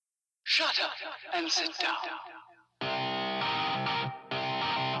Shut up and sit down.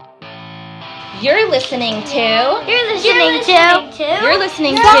 You're listening to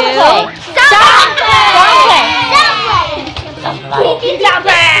Soundplay.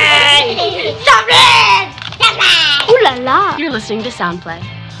 Ooh la la. You're listening to Soundplay,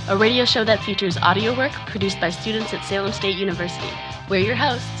 a radio show that features audio work produced by students at Salem State University. We're your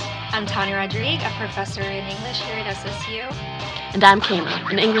hosts. I'm Tanya Rodriguez, a professor in English here at SSU. And I'm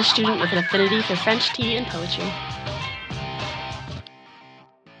Kayla, an English student with an affinity for French tea and poetry.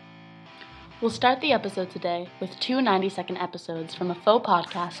 We'll start the episode today with two 90-second episodes from a faux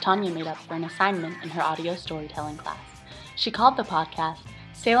podcast Tanya made up for an assignment in her audio storytelling class. She called the podcast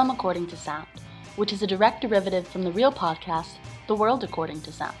Salem According to Sound, which is a direct derivative from the real podcast, The World According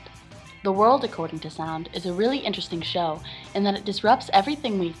to Sound. The World According to Sound is a really interesting show in that it disrupts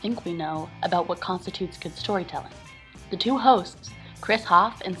everything we think we know about what constitutes good storytelling. The two hosts, Chris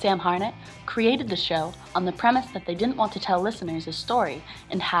Hoff and Sam Harnett, created the show on the premise that they didn't want to tell listeners a story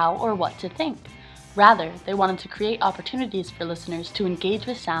and how or what to think. Rather, they wanted to create opportunities for listeners to engage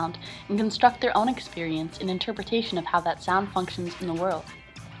with sound and construct their own experience and interpretation of how that sound functions in the world.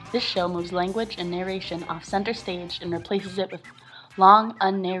 This show moves language and narration off center stage and replaces it with long,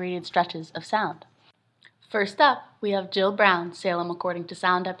 unnarrated stretches of sound. First up, we have Jill Brown's Salem According to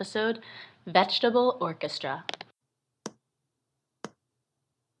Sound episode, Vegetable Orchestra.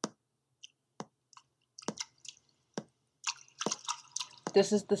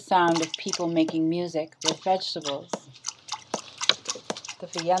 This is the sound of people making music with vegetables. The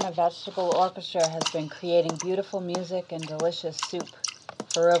Vienna Vegetable Orchestra has been creating beautiful music and delicious soup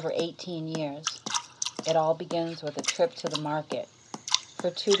for over 18 years. It all begins with a trip to the market.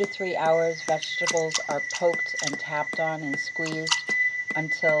 For 2 to 3 hours, vegetables are poked and tapped on and squeezed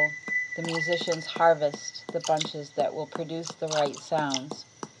until the musicians harvest the bunches that will produce the right sounds.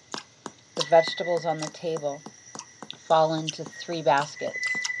 The vegetables on the table fall into 3 baskets: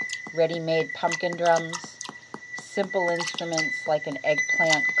 ready-made pumpkin drums, simple instruments like an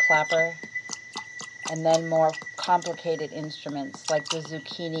eggplant clapper, and then more complicated instruments like the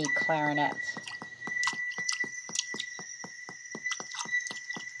zucchini clarinet.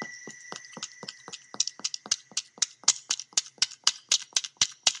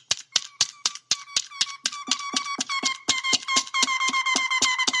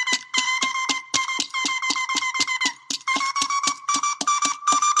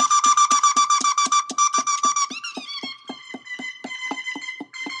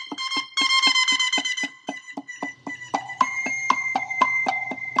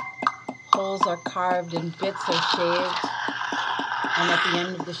 Holes are carved and bits are shaved, and at the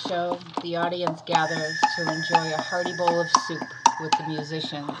end of the show, the audience gathers to enjoy a hearty bowl of soup with the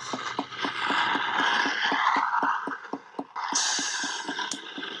musicians.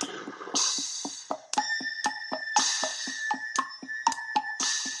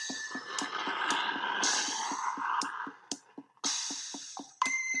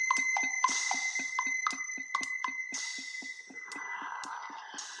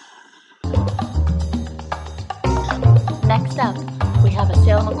 Next up, we have a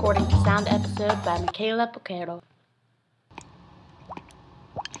Salem According to Sound episode by Michaela Poquero.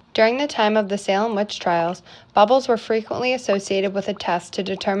 During the time of the Salem witch trials, bubbles were frequently associated with a test to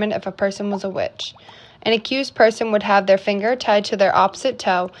determine if a person was a witch. An accused person would have their finger tied to their opposite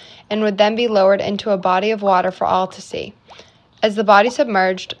toe and would then be lowered into a body of water for all to see. As the body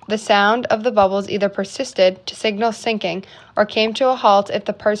submerged, the sound of the bubbles either persisted to signal sinking or came to a halt if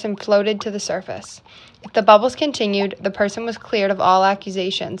the person floated to the surface. If the bubbles continued, the person was cleared of all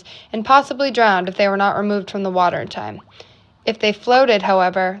accusations and possibly drowned if they were not removed from the water in time. If they floated,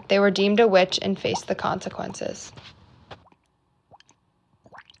 however, they were deemed a witch and faced the consequences.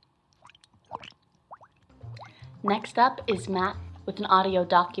 Next up is Matt with an audio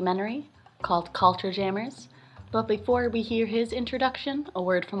documentary called Culture Jammers. But before we hear his introduction, a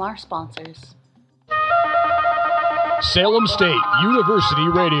word from our sponsors. Salem State University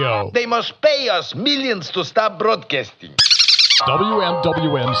Radio. They must pay us millions to stop broadcasting.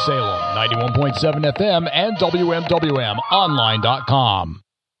 WMWM Salem, 91.7 FM and WMWMonline.com.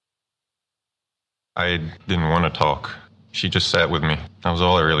 I didn't want to talk. She just sat with me. That was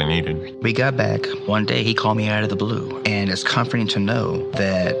all I really needed. We got back. One day he called me out of the blue, and it's comforting to know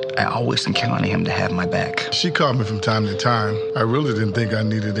that I always can count on him to have my back. She called me from time to time. I really didn't think I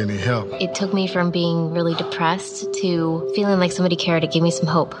needed any help. It took me from being really depressed to feeling like somebody cared to give me some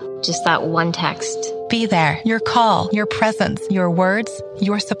hope. Just that one text. Be there. Your call, your presence, your words,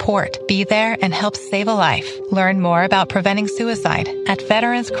 your support. Be there and help save a life. Learn more about preventing suicide at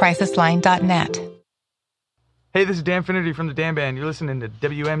veteranscrisisline.net. Hey, this is Dan Finnerty from the Dan Band. You're listening to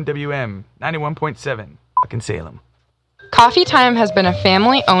WMWM 91.7, fucking Salem. Coffee Time has been a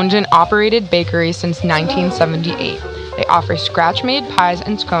family-owned and operated bakery since 1978. They offer scratch-made pies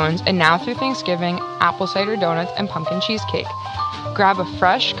and scones, and now through Thanksgiving, apple cider donuts and pumpkin cheesecake. Grab a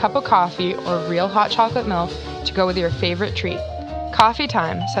fresh cup of coffee or real hot chocolate milk to go with your favorite treat. Coffee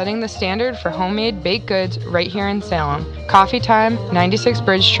Time, setting the standard for homemade baked goods right here in Salem. Coffee Time, 96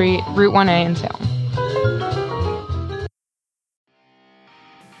 Bridge Street, Route 1A in Salem.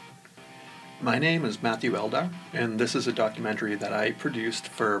 My name is Matthew Eldar, and this is a documentary that I produced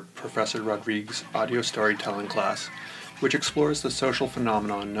for Professor Rodrigues' audio storytelling class, which explores the social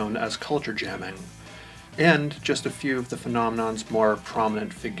phenomenon known as culture jamming, and just a few of the phenomenon's more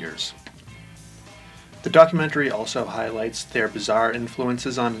prominent figures. The documentary also highlights their bizarre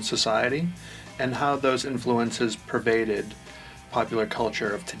influences on society and how those influences pervaded popular culture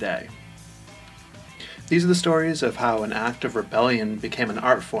of today. These are the stories of how an act of rebellion became an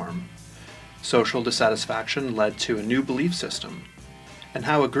art form, social dissatisfaction led to a new belief system, and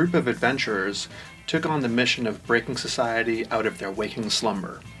how a group of adventurers took on the mission of breaking society out of their waking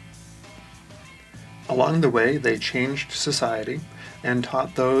slumber. Along the way, they changed society and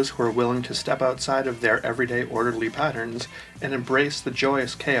taught those who were willing to step outside of their everyday orderly patterns and embrace the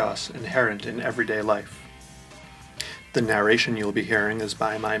joyous chaos inherent in everyday life. The narration you'll be hearing is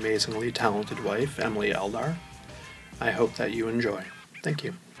by my amazingly talented wife, Emily Eldar. I hope that you enjoy. Thank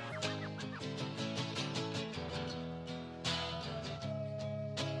you.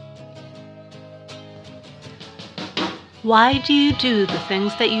 Why do you do the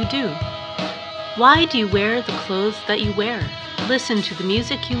things that you do? Why do you wear the clothes that you wear? Listen to the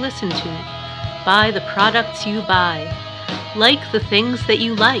music you listen to. Buy the products you buy. Like the things that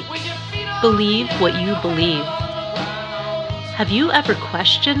you like. Believe what you believe. Have you ever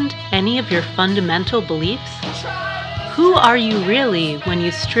questioned any of your fundamental beliefs? Who are you really when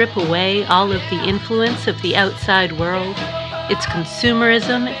you strip away all of the influence of the outside world, its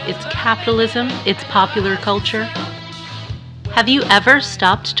consumerism, its capitalism, its popular culture? Have you ever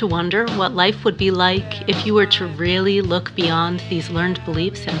stopped to wonder what life would be like if you were to really look beyond these learned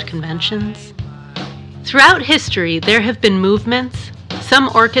beliefs and conventions? Throughout history, there have been movements, some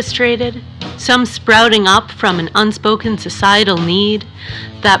orchestrated, some sprouting up from an unspoken societal need,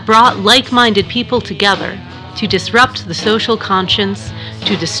 that brought like-minded people together to disrupt the social conscience,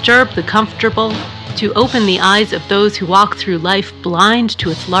 to disturb the comfortable, to open the eyes of those who walk through life blind to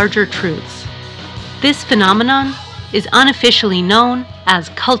its larger truths. This phenomenon is unofficially known as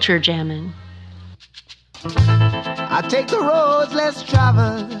culture jamming. I take the roads less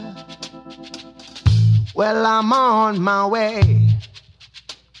traveled. Well, I'm on my way.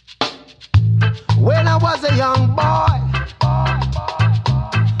 When I was a young boy,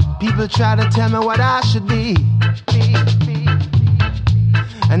 people tried to tell me what I should be.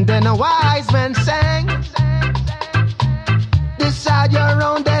 And then a wise man sang, decide your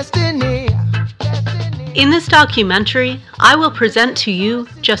own destiny. In this documentary, I will present to you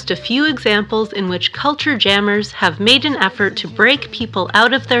just a few examples in which culture jammers have made an effort to break people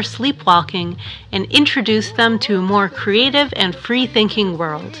out of their sleepwalking and introduce them to a more creative and free-thinking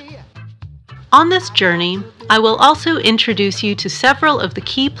world. On this journey, I will also introduce you to several of the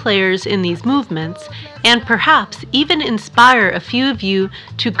key players in these movements and perhaps even inspire a few of you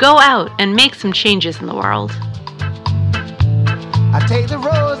to go out and make some changes in the world. I take the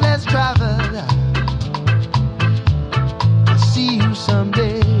roads less traveled. See you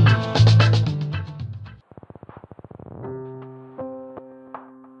someday.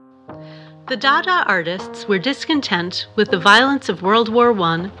 The Dada artists were discontent with the violence of World War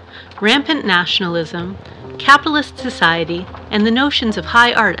I, rampant nationalism, capitalist society, and the notions of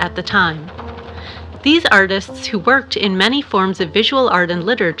high art at the time. These artists, who worked in many forms of visual art and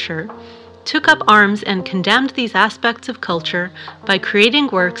literature, took up arms and condemned these aspects of culture by creating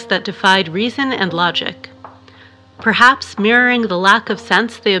works that defied reason and logic. Perhaps mirroring the lack of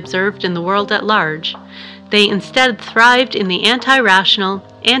sense they observed in the world at large, they instead thrived in the anti-rational,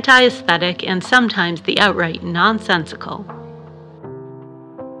 anti-aesthetic, and sometimes the outright nonsensical.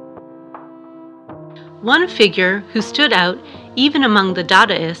 One figure who stood out even among the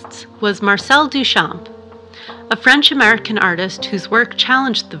Dadaists was Marcel Duchamp, a French-American artist whose work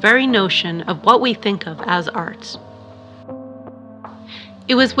challenged the very notion of what we think of as art.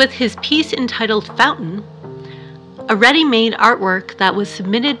 It was with his piece entitled Fountain, a ready-made artwork that was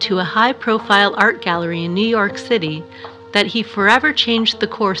submitted to a high-profile art gallery in New York City, that he forever changed the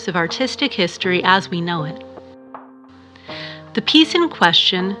course of artistic history as we know it. The piece in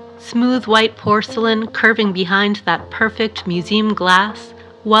question, smooth white porcelain curving behind that perfect museum glass,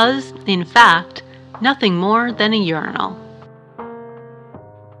 was, in fact, nothing more than a urinal.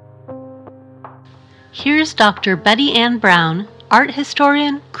 Here's Dr. Betty Ann Brown, art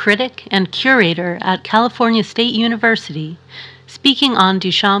historian, critic, and curator at California State University, speaking on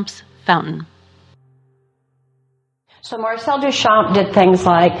Duchamp's Fountain. So Marcel Duchamp did things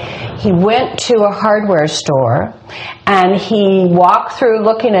like he went to a hardware store and he walked through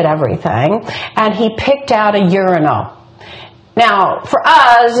looking at everything and he picked out a urinal. Now, for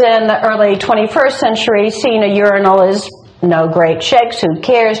us in the early 21st century, seeing a urinal is no great shakes, who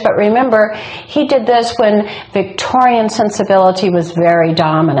cares? But remember, he did this when Victorian sensibility was very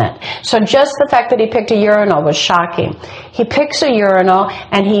dominant. So just the fact that he picked a urinal was shocking. He picks a urinal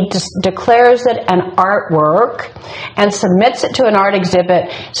and he declares it an artwork and submits it to an art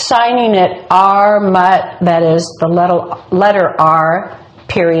exhibit, signing it R. Mutt, that is the letter R,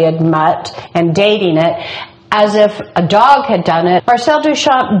 period, Mutt, and dating it as if a dog had done it. Marcel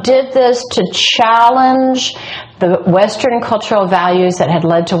Duchamp did this to challenge the Western cultural values that had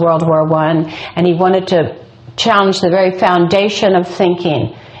led to World War I, and he wanted to challenge the very foundation of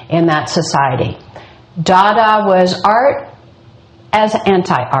thinking in that society. Dada was art as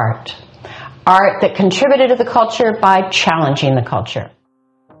anti-art. Art that contributed to the culture by challenging the culture.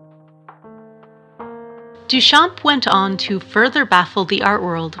 Duchamp went on to further baffle the art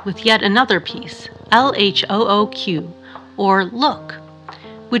world with yet another piece, LHOOQ, or Look,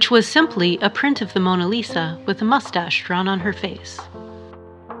 which was simply a print of the Mona Lisa with a mustache drawn on her face.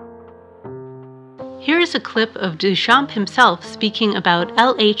 Here is a clip of Duchamp himself speaking about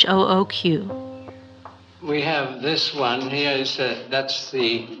LHOOQ. We have this one here, that's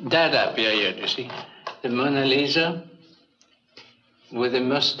the Dada period, you see. The Mona Lisa with a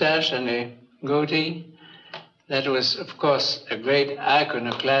mustache and a goatee. That was, of course, a great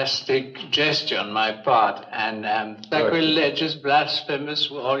iconoclastic gesture on my part, and sacrilegious, blasphemous,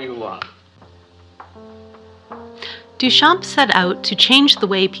 all you want. Duchamp set out to change the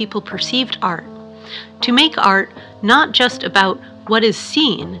way people perceived art, to make art not just about what is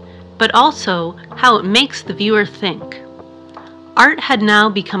seen, but also how it makes the viewer think. Art had now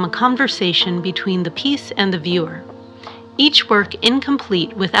become a conversation between the piece and the viewer, each work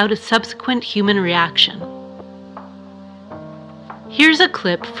incomplete without a subsequent human reaction. Here's a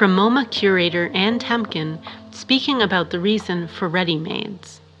clip from MoMA curator Ann Temkin speaking about the reason for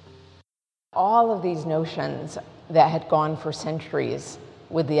ready-mades. All of these notions that had gone for centuries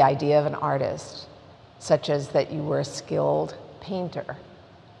with the idea of an artist, such as that you were a skilled painter,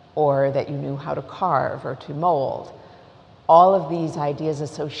 or that you knew how to carve or to mold, all of these ideas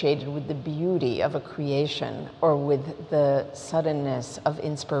associated with the beauty of a creation or with the suddenness of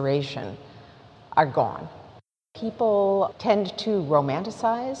inspiration are gone. People tend to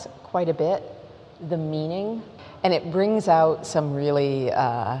romanticize quite a bit the meaning, and it brings out some really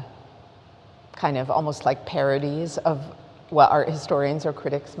kind of almost like parodies of what art historians or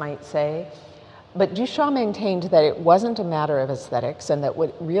critics might say. But Duchamp maintained that it wasn't a matter of aesthetics and that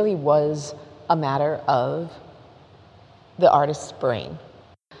what really was a matter of the artist's brain.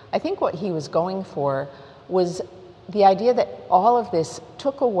 I think what he was going for was the idea that all of this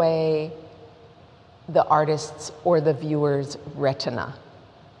took away the artist's or the viewer's retina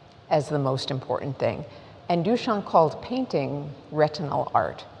as the most important thing. And Duchamp called painting retinal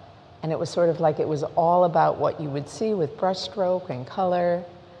art. And it was sort of like it was all about what you would see with brushstroke and color.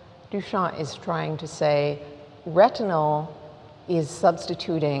 Duchamp is trying to say retinal is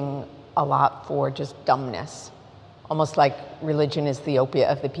substituting a lot for just dumbness, almost like religion is the opiate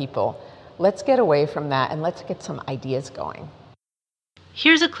of the people. Let's get away from that and let's get some ideas going.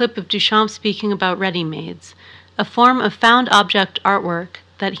 Here's a clip of Duchamp speaking about ready-mades, a form of found object artwork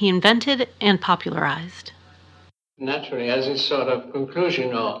that he invented and popularized. Naturally, as a sort of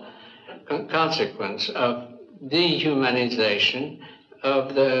conclusion or consequence of dehumanization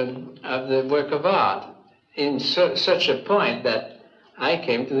of the work of art, in such a point that I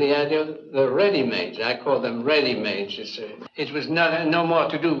came to the idea of the ready-mades. I call them ready-mades. It was no more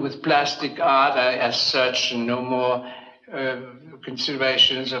to do with plastic art as such, and no more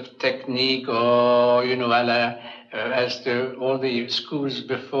considerations of technique or, as all the schools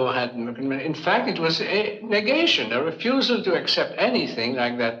before had. In fact, it was a negation, a refusal to accept anything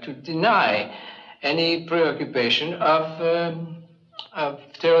like that, to deny any preoccupation of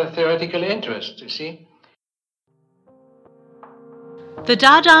theoretical interest, you see. The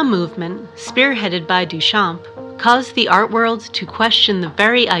Dada movement, spearheaded by Duchamp, caused the art world to question the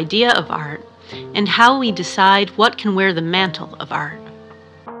very idea of art and how we decide what can wear the mantle of art.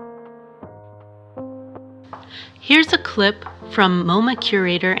 Here's a clip from MoMA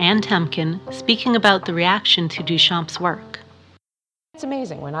curator Ann Temkin speaking about the reaction to Duchamp's work. it's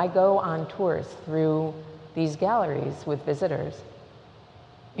amazing. When I go on tours through these galleries with visitors,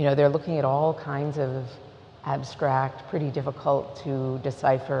 you know, they're looking at all kinds of abstract, pretty difficult to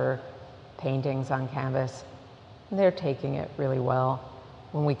decipher paintings on canvas. And they're taking it really well.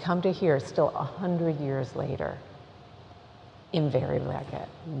 When we come to here, still 100 years later, invariably I get,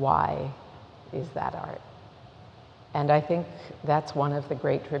 why is that art? And I think that's one of the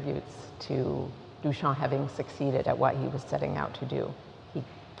great tributes to Duchamp having succeeded at what he was setting out to do. He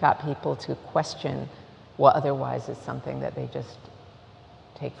got people to question what otherwise is something that they just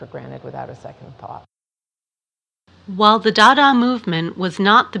take for granted without a second thought. While the Dada movement was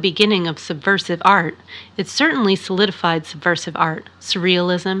not the beginning of subversive art, it certainly solidified subversive art,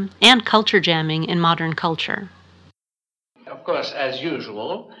 surrealism, and culture jamming in modern culture. Of course, as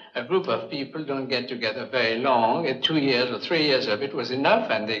usual, a group of people don't get together very long. 2 years or 3 years of it was enough,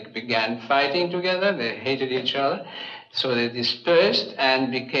 and they began fighting together. They hated each other. So they dispersed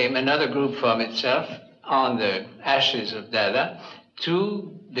and became another group from itself on the ashes of Dada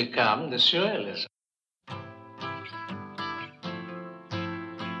to become the Surrealism.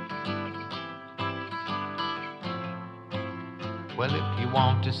 Well, if you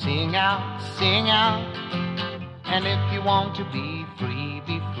want to sing out, sing out. And if you want to be free,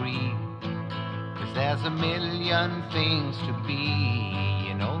 be free. 'Cause there's a million things to be,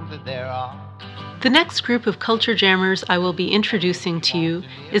 you know that there are. The next group of culture jammers I will be introducing to you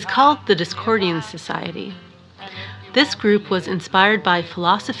is called the Discordian Society. This group was inspired by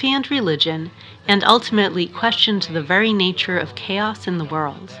philosophy and religion and ultimately questioned the very nature of chaos in the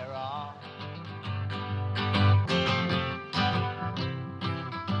world.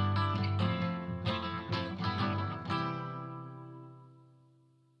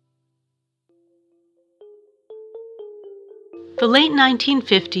 The late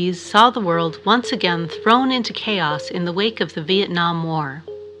 1950s saw the world once again thrown into chaos in the wake of the Vietnam War.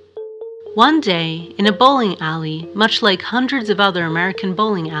 One day, in a bowling alley, much like hundreds of other American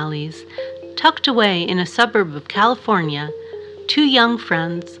bowling alleys, tucked away in a suburb of California, two young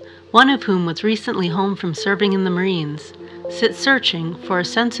friends, one of whom was recently home from serving in the Marines, sit searching for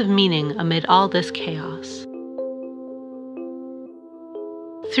a sense of meaning amid all this chaos.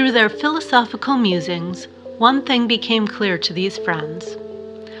 Through their philosophical musings, one thing became clear to these friends.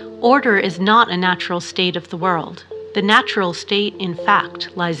 Order is not a natural state of the world. The natural state, in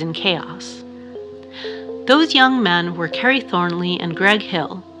fact, lies in chaos. Those young men were Kerry Thornley and Greg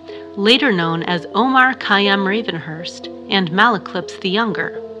Hill, later known as Omar Khayyam Ravenhurst and Malaclips the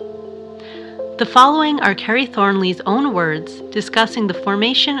Younger. The following are Kerry Thornley's own words discussing the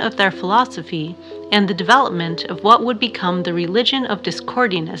formation of their philosophy and the development of what would become the religion of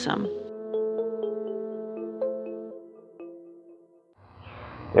Discordianism.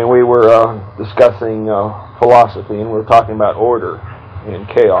 And we were discussing philosophy, and we were talking about order and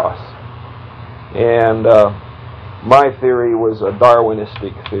chaos. And my theory was a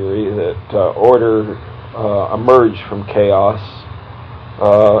Darwinistic theory that order emerged from chaos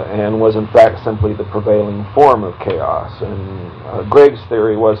and was in fact simply the prevailing form of chaos. And Greg's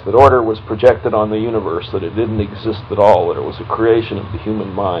theory was that order was projected on the universe, that it didn't exist at all, that it was a creation of the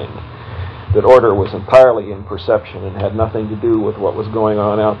human mind, that order was entirely in perception and had nothing to do with what was going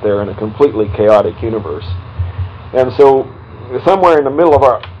on out there in a completely chaotic universe. And so, somewhere in the middle of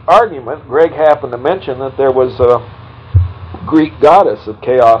our argument, Greg happened to mention that there was a Greek goddess of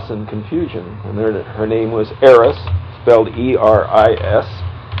chaos and confusion, and her name was Eris, spelled E-R-I-S.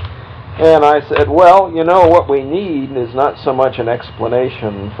 And I said, well, you know, what we need is not so much an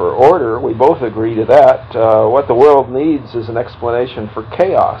explanation for order. We both agree to that. What the world needs is an explanation for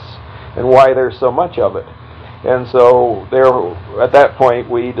chaos and why there's so much of it. And so at that point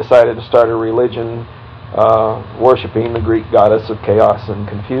we decided to start a religion worshiping the Greek goddess of chaos and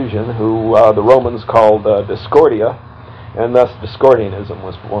confusion, who the Romans called Discordia, and thus Discordianism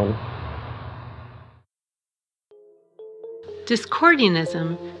was born.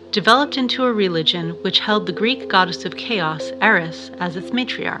 Discordianism developed into a religion which held the Greek goddess of chaos, Eris, as its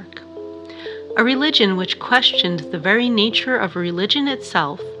matriarch. A religion which questioned the very nature of religion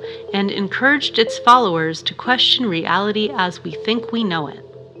itself and encouraged its followers to question reality as we think we know it.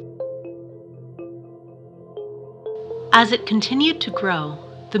 As it continued to grow,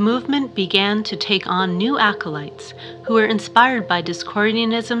 the movement began to take on new acolytes who were inspired by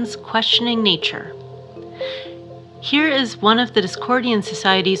Discordianism's questioning nature. Here is one of the Discordian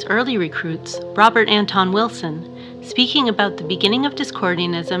Society's early recruits, Robert Anton Wilson, speaking about the beginning of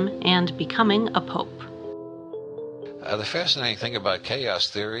Discordianism and becoming a pope. The fascinating thing about chaos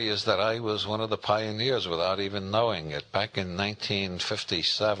theory is that I was one of the pioneers without even knowing it. Back in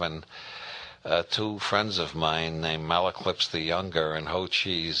 1957, two friends of mine named Malaclips the Younger and Ho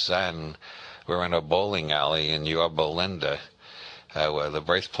Chi Zan were in a bowling alley in Yorba Linda, the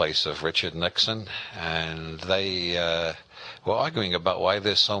birthplace of Richard Nixon, and they were arguing about why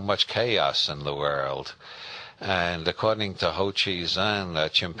there's so much chaos in the world. And according to Ho Chi Zan, a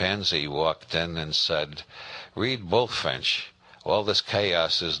chimpanzee walked in and said, "Read Bullfinch. All this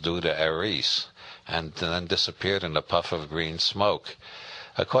chaos is due to Eris," and then disappeared in a puff of green smoke.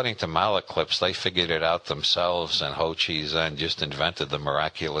 According to Malaclips, they figured it out themselves, and Ho Chi Zan just invented the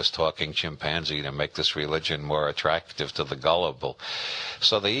miraculous talking chimpanzee to make this religion more attractive to the gullible.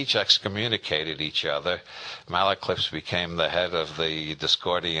 So they each excommunicated each other. Malaclips became the head of the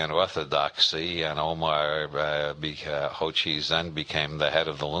Discordian Orthodoxy, and Ho Chi Zan became the head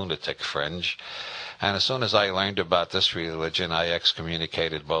of the Lunatic Fringe. And as soon as I learned about this religion, I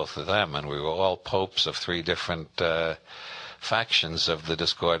excommunicated both of them, and we were all popes of three different factions of the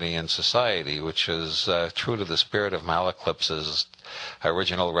Discordian society, which is true to the spirit of Malaclips's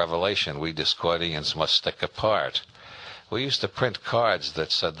original revelation. We Discordians must stick apart. We used to print cards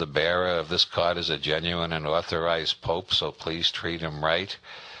that said, "The bearer of this card is a genuine and authorized pope, so please treat him right.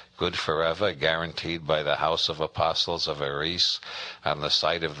 Good forever, guaranteed by the House of Apostles of Eris, on the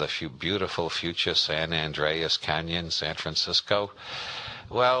site of the beautiful future San Andreas Canyon, San Francisco."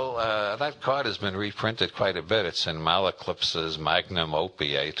 Well, that card has been reprinted quite a bit. It's in Malaclips's magnum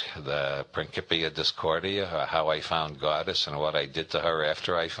opiate, the Principia Discordia, How I Found Goddess and What I Did to Her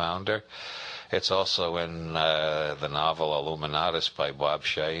After I Found Her. It's also in the novel Illuminatus by Bob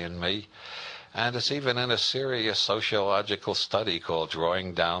Shea and me. And it's even in a serious sociological study called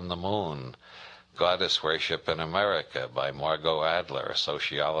Drawing Down the Moon, Goddess Worship in America by Margot Adler, a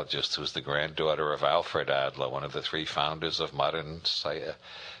sociologist who's the granddaughter of Alfred Adler, one of the three founders of modern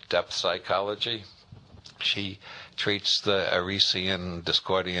depth psychology. She treats the Erisian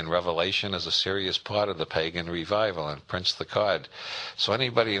Discordian revelation as a serious part of the pagan revival and prints the card. So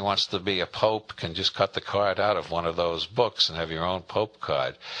anybody who wants to be a pope can just cut the card out of one of those books and have your own pope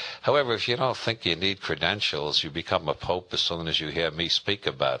card. However, if you don't think you need credentials, you become a pope as soon as you hear me speak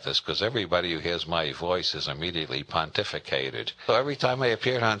about this, because everybody who hears my voice is immediately pontificated. So every time I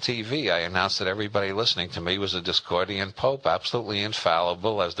appeared on TV, I announced that everybody listening to me was a Discordian pope, absolutely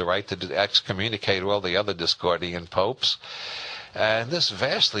infallible, has the right to excommunicate all the other Discordian popes. And this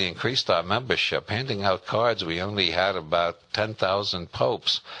vastly increased our membership. Handing out cards, we only had about 10,000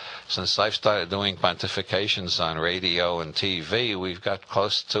 popes. Since I've started doing pontifications on radio and TV, we've got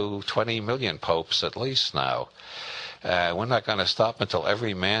close to 20 million popes at least now. We're not going to stop until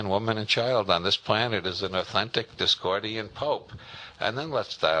every man, woman, and child on this planet is an authentic Discordian pope. And then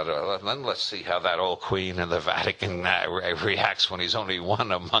let's see how that old queen in the Vatican reacts when he's only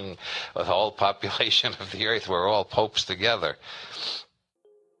one among the whole population of the earth. We're all popes together.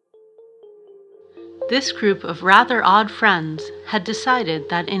 This group of rather odd friends had decided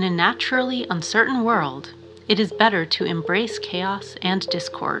that in a naturally uncertain world, it is better to embrace chaos and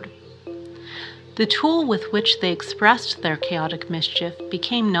discord. The tool with which they expressed their chaotic mischief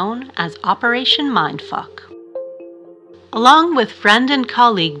became known as Operation Mindfuck. Along with friend and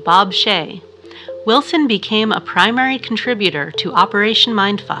colleague Bob Shea, Wilson became a primary contributor to Operation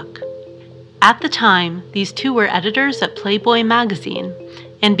Mindfuck. At the time, these two were editors at Playboy magazine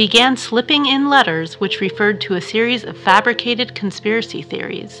and began slipping in letters which referred to a series of fabricated conspiracy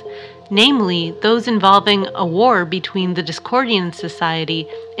theories, namely those involving a war between the Discordian Society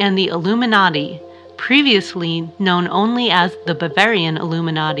and the Illuminati, previously known only as the Bavarian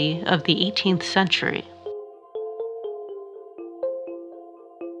Illuminati of the 18th century.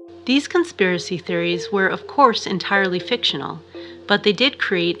 These conspiracy theories were, of course, entirely fictional, but they did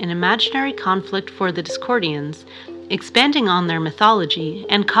create an imaginary conflict for the Discordians, expanding on their mythology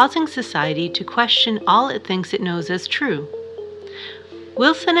and causing society to question all it thinks it knows as true.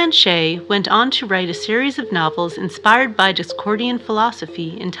 Wilson and Shea went on to write a series of novels inspired by Discordian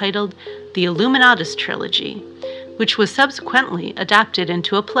philosophy entitled The Illuminatus Trilogy, which was subsequently adapted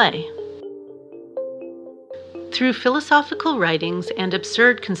into a play. Through philosophical writings and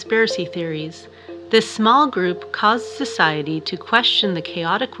absurd conspiracy theories, this small group caused society to question the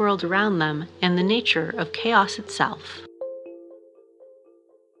chaotic world around them and the nature of chaos itself.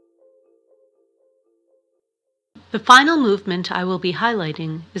 The final movement I will be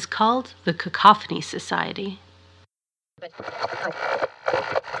highlighting is called the Cacophony Society.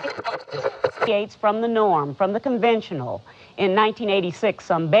 Deviates from the norm, from the conventional. In 1986,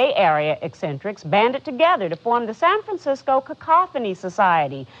 some Bay Area eccentrics banded together to form the San Francisco Cacophony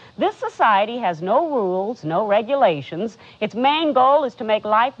Society. This society has no rules, no regulations. Its main goal is to make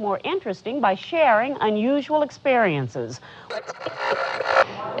life more interesting by sharing unusual experiences.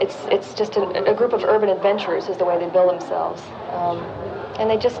 It's just a group of urban adventurers is the way they bill themselves. And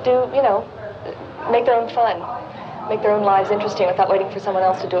they just do, make their own fun, make their own lives interesting without waiting for someone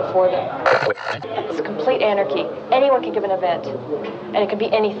else to do it for them. It's complete anarchy. Anyone can give an event, and it can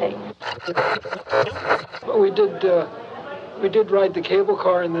be anything. We did ride the cable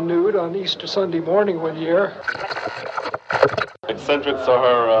car in the nude on Easter Sunday morning one year. Eccentrics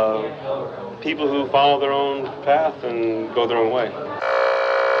are people who follow their own path and go their own way.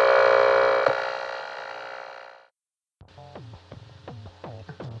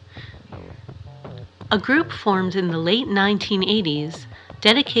 A group formed in the late 1980s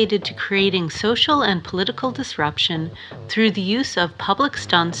dedicated to creating social and political disruption through the use of public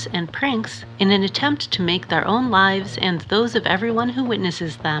stunts and pranks in an attempt to make their own lives and those of everyone who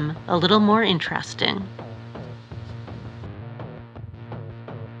witnesses them a little more interesting.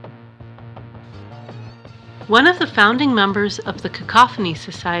 One of the founding members of the Cacophony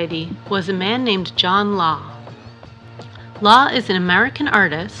Society was a man named John Law. Law is an American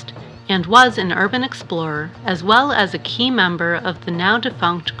artist and was an urban explorer, as well as a key member of the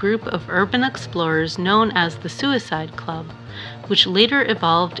now-defunct group of urban explorers known as the Suicide Club, which later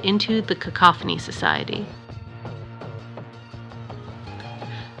evolved into the Cacophony Society.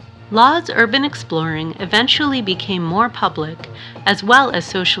 Law's urban exploring eventually became more public, as well as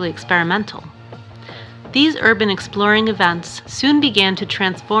socially experimental. These urban exploring events soon began to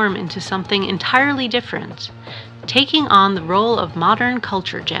transform into something entirely different, taking on the role of modern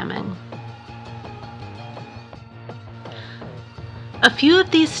culture jamming. A few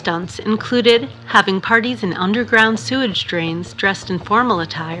of these stunts included having parties in underground sewage drains dressed in formal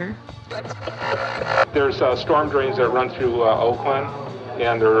attire. There's storm drains that run through Oakland,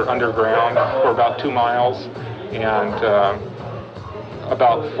 and they're underground for about 2 miles, and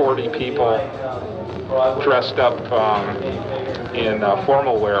about 40 people dressed up in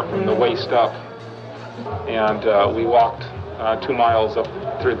formal wear from the waist up. And we walked 2 miles up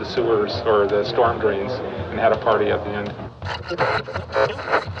through the sewers or the storm drains and had a party at the end.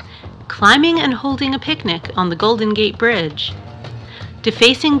 Climbing and holding a picnic on the Golden Gate Bridge.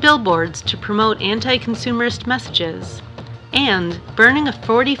 Defacing billboards to promote anti-consumerist messages. And burning a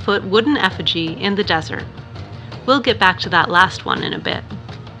 40-foot wooden effigy in the desert. We'll get back to that last one in a bit.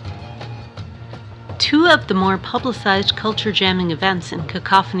 Two of the more publicized culture jamming events in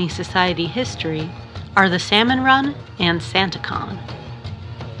Cacophony Society history are the Salmon Run and SantaCon.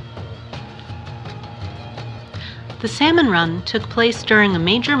 The Salmon Run took place during a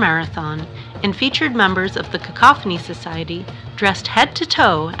major marathon and featured members of the Cacophony Society dressed head to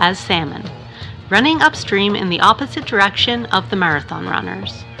toe as salmon, running upstream in the opposite direction of the marathon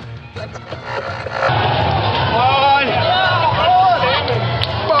runners.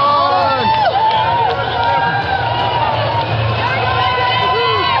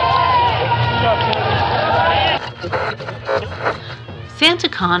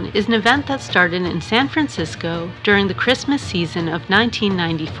 SantaCon is an event that started in San Francisco during the Christmas season of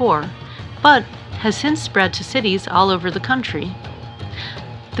 1994, but has since spread to cities all over the country.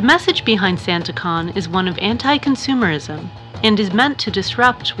 The message behind SantaCon is one of anti-consumerism and is meant to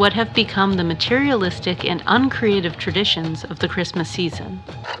disrupt what have become the materialistic and uncreative traditions of the Christmas season.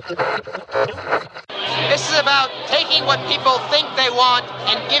 This is about taking what people think they want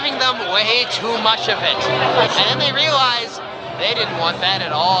and giving them way too much of it. And then they realize they didn't want that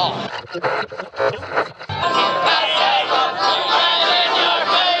at all.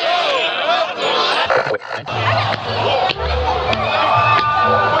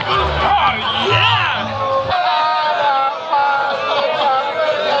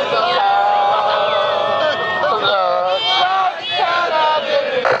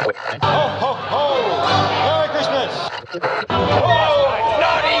 Ho, ho, ho! Merry Christmas!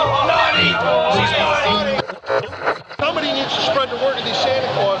 Naughty! Naughty! She's naughty! Somebody needs to spread the word of these Santa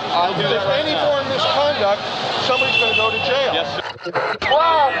Clauses. If there's any more misconduct, somebody's going to go to jail. Yes, sir.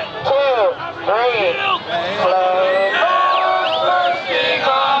 1, 2, 3.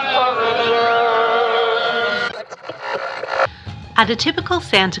 At a typical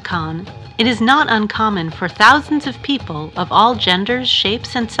SantaCon, it is not uncommon for thousands of people of all genders,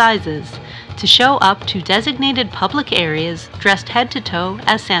 shapes, and sizes to show up to designated public areas dressed head to toe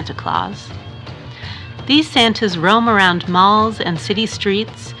as Santa Claus. These Santas roam around malls and city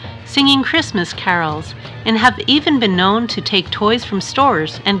streets, singing Christmas carols, and have even been known to take toys from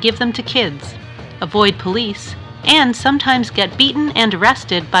stores and give them to kids, avoid police, and sometimes get beaten and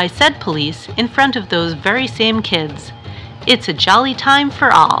arrested by said police in front of those very same kids. It's a jolly time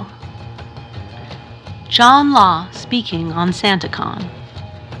for all. John Law speaking on SantaCon.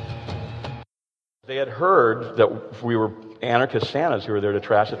 They had heard that we were anarchist Santas who were there to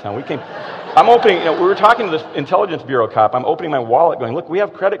trash the town. I'm opening, we were talking to this intelligence bureau cop. I'm opening my wallet going, look, we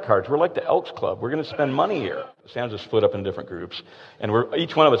have credit cards. We're like the Elks Club. We're going to spend money here. The Santas are split up in different groups. And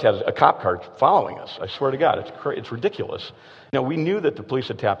each one of us has a cop car following us. I swear to God, it's ridiculous. We knew that the police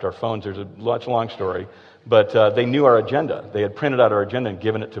had tapped our phones. There's a long story. But they knew our agenda. They had printed out our agenda and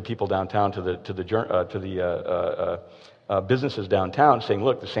given it to people downtown, to the businesses downtown, saying,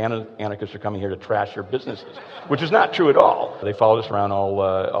 look, the Santa anarchists are coming here to trash your businesses, which is not true at all. They followed us around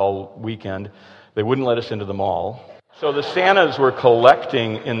all weekend. They wouldn't let us into the mall. So the Santas were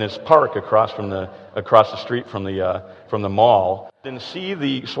collecting in this park across the street from the mall. And see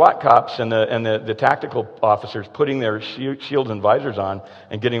the SWAT cops and the tactical officers putting their shields and visors on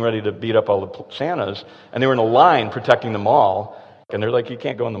and getting ready to beat up all the Santas. And they were in a line protecting the mall. And they're like, you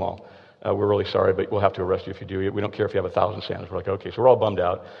can't go in the mall. We're really sorry, but we'll have to arrest you if you do. We don't care if you have 1,000 Santas. We're like, okay, so we're all bummed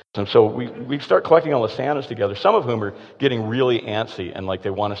out. And so we start collecting all the Santas together, some of whom are getting really antsy and like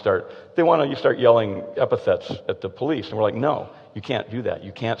you start yelling epithets at the police. And we're like, no, you can't do that.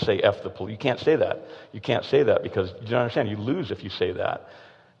 You can't say F the police. You can't say that. You can't say that because you don't understand. You lose if you say that.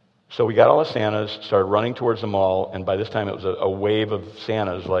 So we got all the Santas, started running towards the mall, and by this time it was a wave of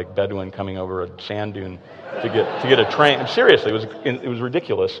Santas like Bedouin coming over a sand dune to get a train. And seriously, it was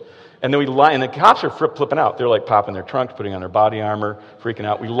ridiculous. And then and the cops are flipping out. They're like popping their trunks, putting on their body armor, freaking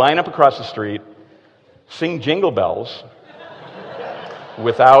out. We line up across the street, sing Jingle Bells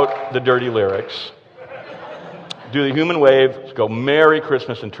without the dirty lyrics, do the human wave, go Merry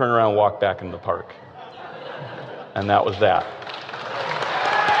Christmas, and turn around and walk back into the park. And that was that.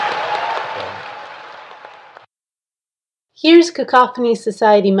 Here's Cacophony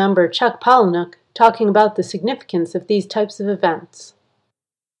Society member Chuck Palahniuk talking about the significance of these types of events.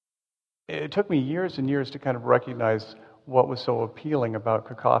 It took me years and years to kind of recognize what was so appealing about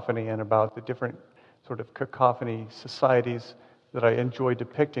cacophony and about the different sort of cacophony societies that I enjoy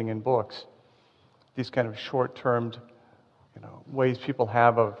depicting in books. These kind of short-termed, ways people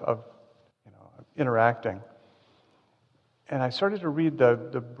have of interacting. And I started to read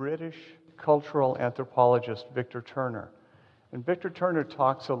the British cultural anthropologist Victor Turner. And Victor Turner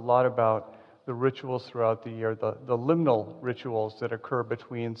talks a lot about the rituals throughout the year, the liminal rituals that occur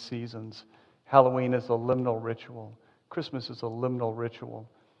between seasons. Halloween is a liminal ritual. Christmas is a liminal ritual.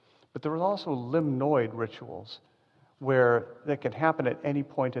 But there are also limnoid rituals where they can happen at any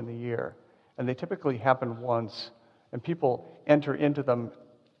point in the year. And they typically happen once, and people enter into them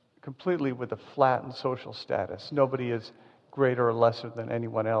completely with a flattened social status. Nobody is greater or lesser than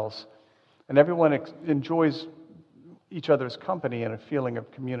anyone else. And everyone enjoys each other's company and a feeling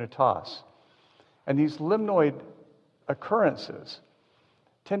of communitas. And these limnoid occurrences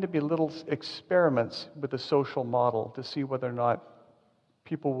tend to be little experiments with the social model to see whether or not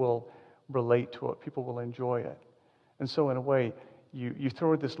people will relate to it, people will enjoy it. And so in a way, you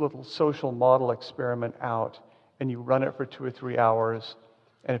throw this little social model experiment out and you run it for 2 or 3 hours.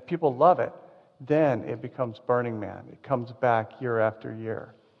 And if people love it, then it becomes Burning Man. It comes back year after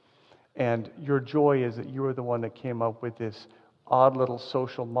year. And your joy is that you were the one that came up with this odd little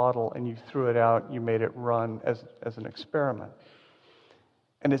social model, and you threw it out, you made it run as an experiment.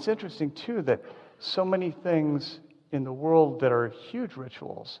 And it's interesting, too, that so many things in the world that are huge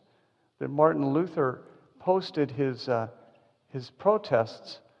rituals, that Martin Luther posted his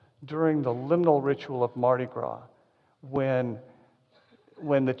protests during the liminal ritual of Mardi Gras, when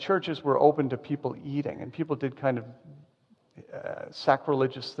the churches were open to people eating, and people did kind of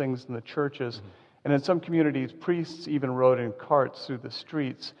sacrilegious things in the churches. Mm-hmm. And in some communities, priests even rode in carts through the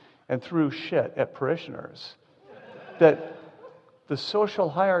streets and threw shit at parishioners. That the social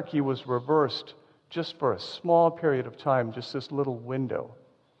hierarchy was reversed just for a small period of time, just this little window.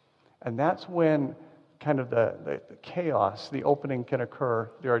 And that's when kind of the chaos, the opening can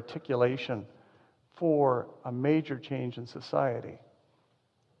occur, the articulation for a major change in society.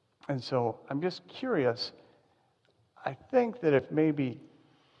 And so I'm just curious, I think that if maybe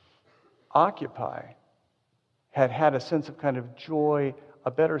Occupy had a sense of kind of joy,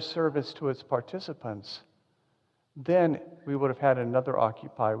 a better service to its participants, then we would have had another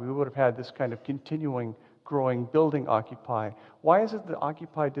Occupy. We would have had this kind of continuing, growing, building Occupy. Why is it that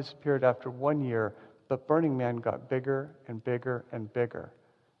Occupy disappeared after 1 year, but Burning Man got bigger and bigger and bigger?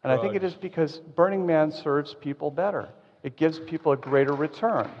 And I think it is because Burning Man serves people better. It gives people a greater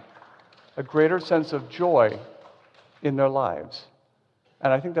return, a greater sense of joy in their lives.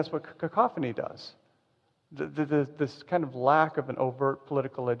 And I think that's what cacophony does. This kind of lack of an overt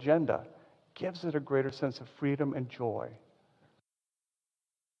political agenda gives it a greater sense of freedom and joy.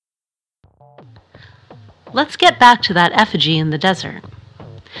 Let's get back to that effigy in the desert.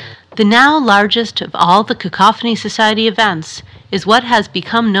 The now largest of all the Cacophony Society events is what has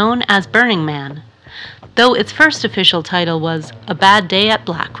become known as Burning Man, though its first official title was A Bad Day at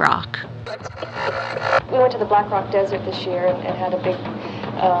Black Rock. We went to the Black Rock Desert this year and had a big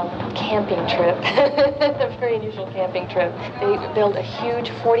camping trip, a very unusual camping trip. They build a huge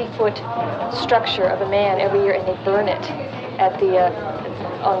 40-foot structure of a man every year, and they burn it at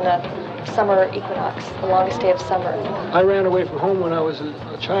on the summer equinox, the longest day of summer. I ran away from home when I was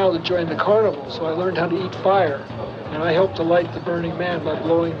a child and joined the carnival, so I learned how to eat fire. And I helped to light the Burning Man by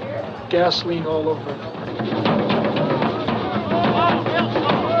blowing gasoline all over it.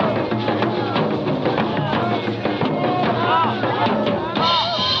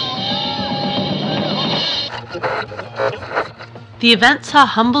 The event saw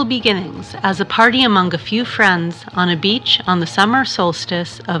humble beginnings as a party among a few friends on a beach on the summer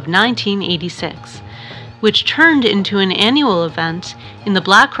solstice of 1986, which turned into an annual event in the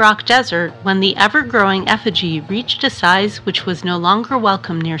Black Rock Desert when the ever-growing effigy reached a size which was no longer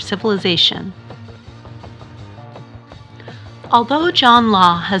welcome near civilization. Although John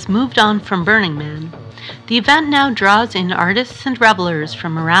Law has moved on from Burning Man, the event now draws in artists and revelers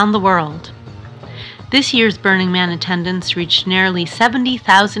from around the world. This year's Burning Man attendance reached nearly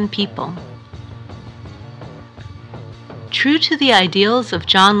 70,000 people. True to the ideals of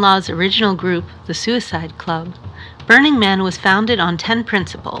John Law's original group, the Suicide Club, Burning Man was founded on 10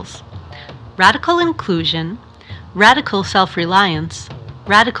 principles: radical inclusion, radical self-reliance,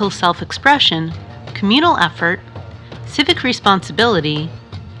 radical self-expression, communal effort, civic responsibility,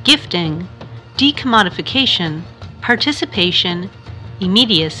 gifting, decommodification, participation,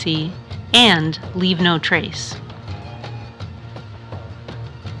 immediacy, and leave no trace.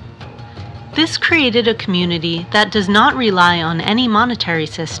 This created a community that does not rely on any monetary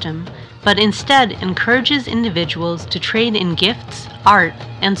system, but instead encourages individuals to trade in gifts, art,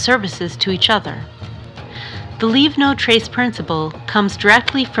 and services to each other. The Leave No Trace principle comes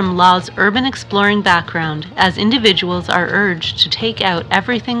directly from Law's urban exploring background, as individuals are urged to take out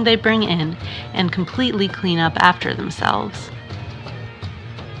everything they bring in and completely clean up after themselves.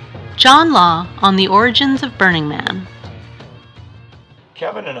 John Law on the origins of Burning Man.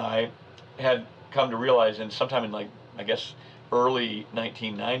 Kevin and I had come to realize, and sometime in early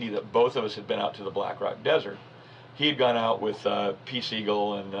 1990, that both of us had been out to the Black Rock Desert. He had gone out with P.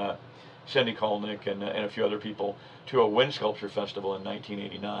 Siegel and Cindy Kolnick and a few other people to a wind sculpture festival in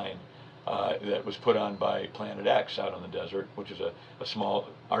 1989 that was put on by Planet X out on the desert, which is a small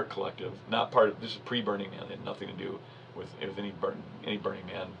art collective. Not part of this is pre-Burning Man. It had nothing to do with any Burning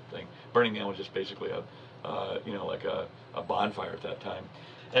Man thing. Burning Man was just basically a bonfire at that time.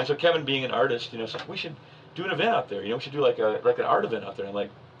 And so Kevin, being an artist, said, we should do an event out there. We should do like an art event out there. And I'm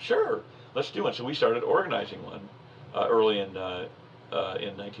like, sure, let's do one. So we started organizing one early in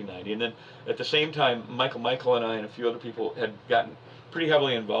 1990. And then at the same time, Michael and I and a few other people had gotten pretty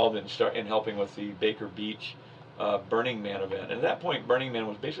heavily involved in helping with the Baker Beach Burning Man event. And at that point, Burning Man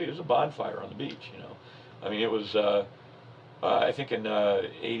was basically a bonfire on the beach. I mean, it was. I think in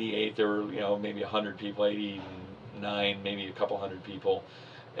 '88 there were maybe 100 people, '89 maybe a couple hundred people,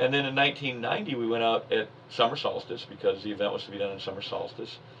 and then in 1990 we went out at summer solstice because the event was to be done in summer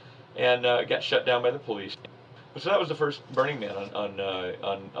solstice, and it got shut down by the police. So that was the first Burning Man on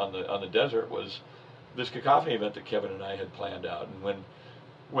the desert, was this Cacophony event that Kevin and I had planned out. And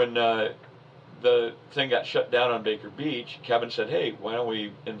when the thing got shut down on Baker Beach, Kevin said, hey, why don't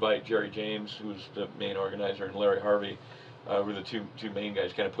we invite Jerry James, who's the main organizer, and Larry Harvey, were the two main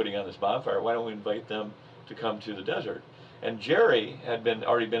guys kind of putting on this bonfire. Why don't we invite them to come to the desert? And Jerry had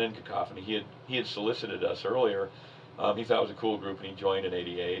already been in Cacophony. He had solicited us earlier. He thought it was a cool group, and he joined in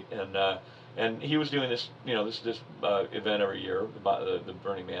 '88. And he was doing this this event every year, the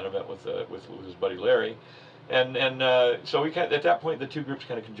Burning Man event with his buddy Larry. And so we at that point the two groups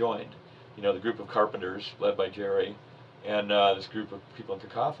kind of conjoined. The group of carpenters led by Jerry, and this group of people in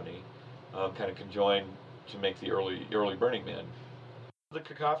Cacophony kind of conjoined to make the early Burning Man. The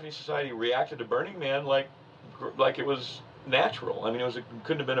Cacophony Society reacted to Burning Man like it was natural. I mean, it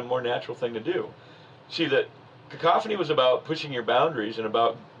couldn't have been a more natural thing to do. See, that Cacophony was about pushing your boundaries and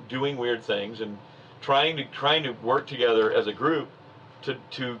about doing weird things and trying to work together as a group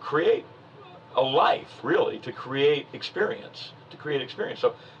to create a life, really, to create experience.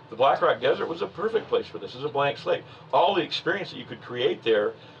 So the Black Rock Desert was a perfect place for this. It was a blank slate. All the experience that you could create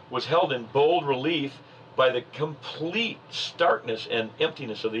there was held in bold relief by the complete starkness and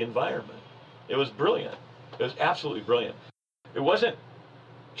emptiness of the environment. It was brilliant. It was absolutely brilliant. It wasn't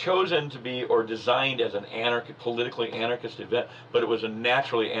chosen to be or designed as an politically anarchist event, but it was a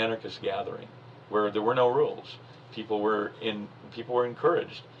naturally anarchist gathering where there were no rules. People were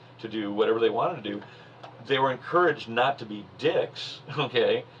encouraged to do whatever they wanted to do. They were encouraged not to be dicks,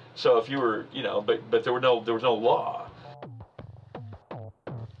 okay? So if you were, but there was no law.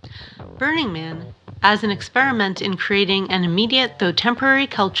 Burning Man, as an experiment in creating an immediate though temporary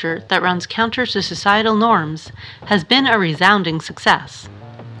culture that runs counter to societal norms, has been a resounding success.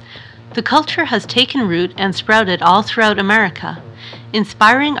 The culture has taken root and sprouted all throughout America,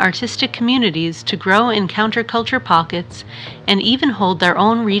 inspiring artistic communities to grow in counterculture pockets and even hold their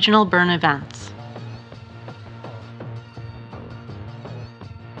own regional burn events.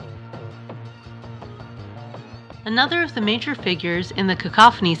 Another of the major figures in the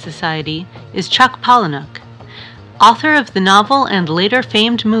Cacophony Society is Chuck Palahniuk, author of the novel and later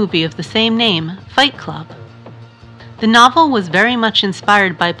famed movie of the same name, Fight Club. The novel was very much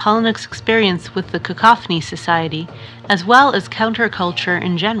inspired by Palahniuk's experience with the Cacophony Society, as well as counterculture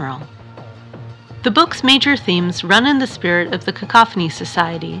in general. The book's major themes run in the spirit of the Cacophony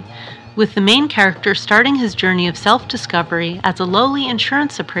Society, with the main character starting his journey of self-discovery as a lowly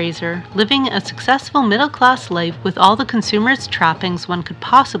insurance appraiser, living a successful middle-class life with all the consumerist trappings one could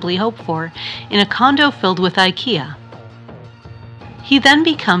possibly hope for in a condo filled with IKEA. He then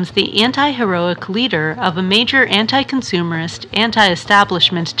becomes the anti-heroic leader of a major anti-consumerist,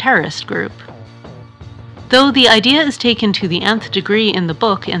 anti-establishment terrorist group. Though the idea is taken to the nth degree in the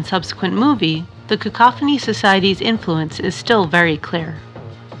book and subsequent movie, the Cacophony Society's influence is still very clear.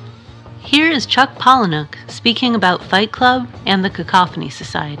 Here is Chuck Palahniuk speaking about Fight Club and the Cacophony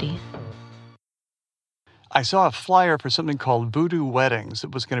Society. I saw a flyer for something called Voodoo Weddings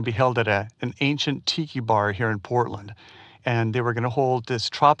that was going to be held at an ancient tiki bar here in Portland. And they were going to hold this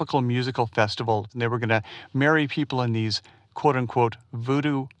tropical musical festival, and they were going to marry people in these quote-unquote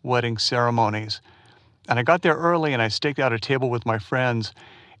voodoo wedding ceremonies. And I got there early, and I staked out a table with my friends,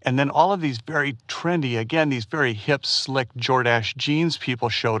 and then all of these very trendy, again, these very hip, slick Jordache jeans people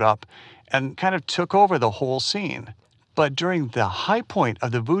showed up and kind of took over the whole scene. But during the high point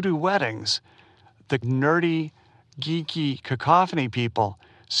of the voodoo weddings, the nerdy, geeky Cacophony people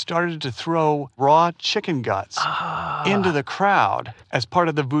started to throw raw chicken guts into the crowd as part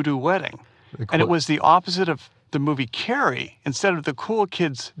of the voodoo wedding. And it was the opposite of the movie Carrie. Instead of the cool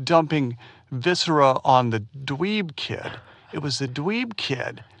kids dumping viscera on the dweeb kid, it was the dweeb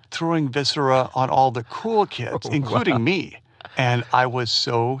kid throwing viscera on all the cool kids, including me. And I was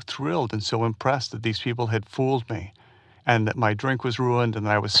so thrilled and so impressed that these people had fooled me, and that my drink was ruined, and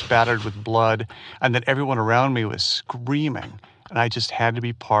that I was spattered with blood, and that everyone around me was screaming. And I just had to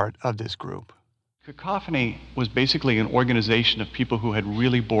be part of this group. Cacophony was basically an organization of people who had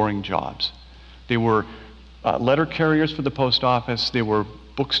really boring jobs. They were letter carriers for the post office. They were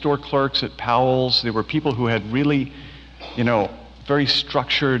bookstore clerks at Powell's. They were people who had really, very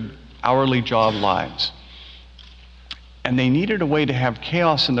structured hourly job lives. And they needed a way to have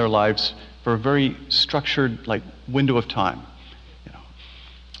chaos in their lives for a very structured, window of time.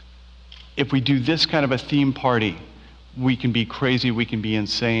 If we do this kind of a theme party, we can be crazy, we can be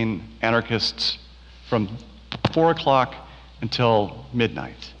insane anarchists from 4 o'clock until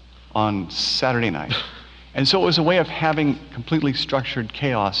midnight on Saturday night. And so it was a way of having completely structured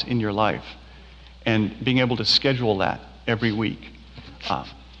chaos in your life and being able to schedule that every week.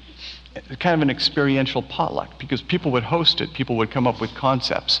 Kind of an experiential potluck, because people would host it, people would come up with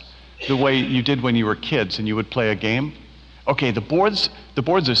concepts, the way you did when you were kids and you would play a game. Okay, the boards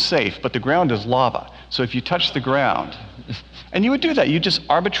are safe, but the ground is lava. So if you touch the ground, and you would do that, you just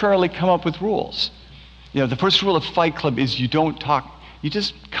arbitrarily come up with rules. The first rule of Fight Club is you don't talk, you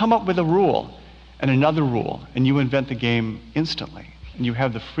just come up with a rule and another rule, and you invent the game instantly. And you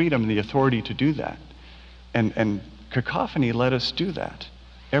have the freedom and the authority to do that. And Cacophony let us do that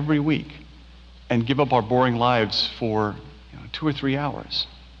every week and give up our boring lives for 2 or 3 hours.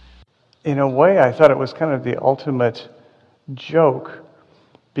 In a way, I thought it was kind of the ultimate joke,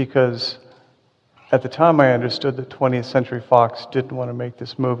 because at the time I understood that 20th Century Fox didn't want to make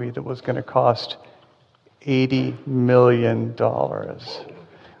this movie that was going to cost $80 million.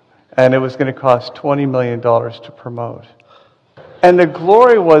 And it was going to cost $20 million to promote. And the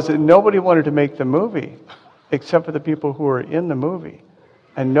glory was that nobody wanted to make the movie except for the people who were in the movie.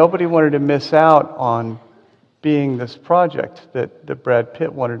 And nobody wanted to miss out on being this project that Brad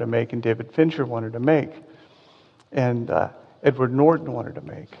Pitt wanted to make and David Fincher wanted to make and Edward Norton wanted to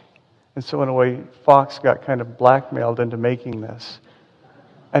make. And so in a way, Fox got kind of blackmailed into making this.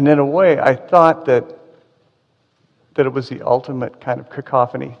 And in a way, I thought that it was the ultimate kind of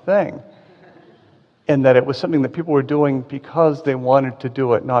cacophony thing, and that it was something that people were doing because they wanted to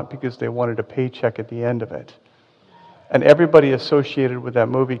do it, not because they wanted a paycheck at the end of it. And everybody associated with that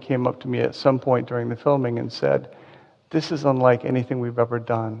movie came up to me at some point during the filming and said, this is unlike anything we've ever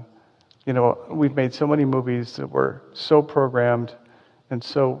done. You know, we've made so many movies that were so programmed and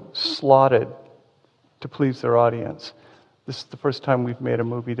so slotted to please their audience. This is the first time we've made a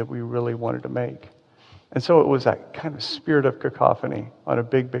movie that we really wanted to make. And so it was that kind of spirit of Cacophony on a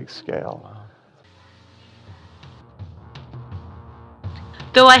big, big scale. Wow.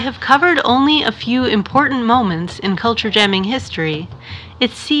 Though I have covered only a few important moments in culture jamming history,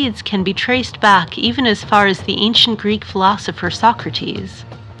 its seeds can be traced back even as far as the ancient Greek philosopher Socrates.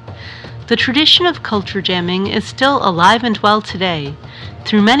 The tradition of culture jamming is still alive and well today,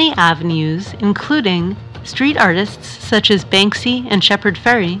 through many avenues, including street artists such as Banksy and Shepard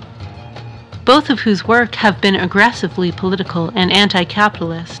Fairey, both of whose work have been aggressively political and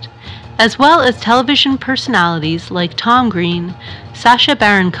anti-capitalist, as well as television personalities like Tom Green, Sacha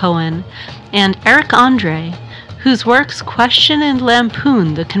Baron Cohen, and Eric Andre, whose works question and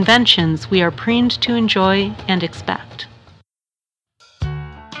lampoon the conventions we are preened to enjoy and expect.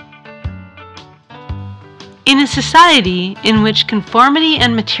 In a society in which conformity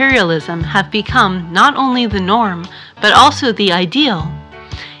and materialism have become not only the norm, but also the ideal,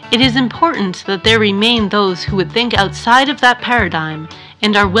 it is important that there remain those who would think outside of that paradigm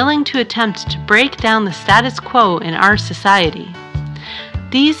and are willing to attempt to break down the status quo in our society.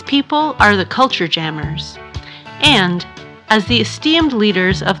 These people are the culture jammers. And, as the esteemed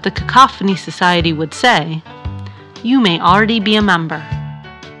leaders of the Cacophony Society would say, you may already be a member.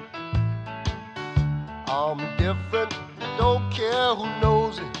 I'm different, don't care who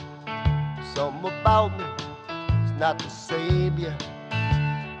knows it. Something about me is not the same yet.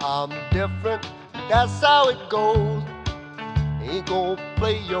 I'm different, that's how it goes. Ain't gonna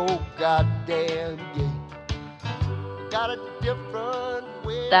play your goddamn game. Got a different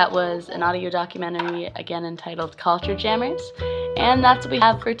way. That was an audio documentary, again entitled Culture Jammers. And that's what we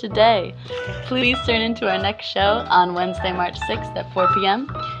have for today. Please tune into our next show on Wednesday, March 6th at 4 p.m.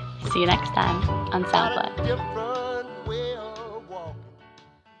 See you next time on SoundCloud.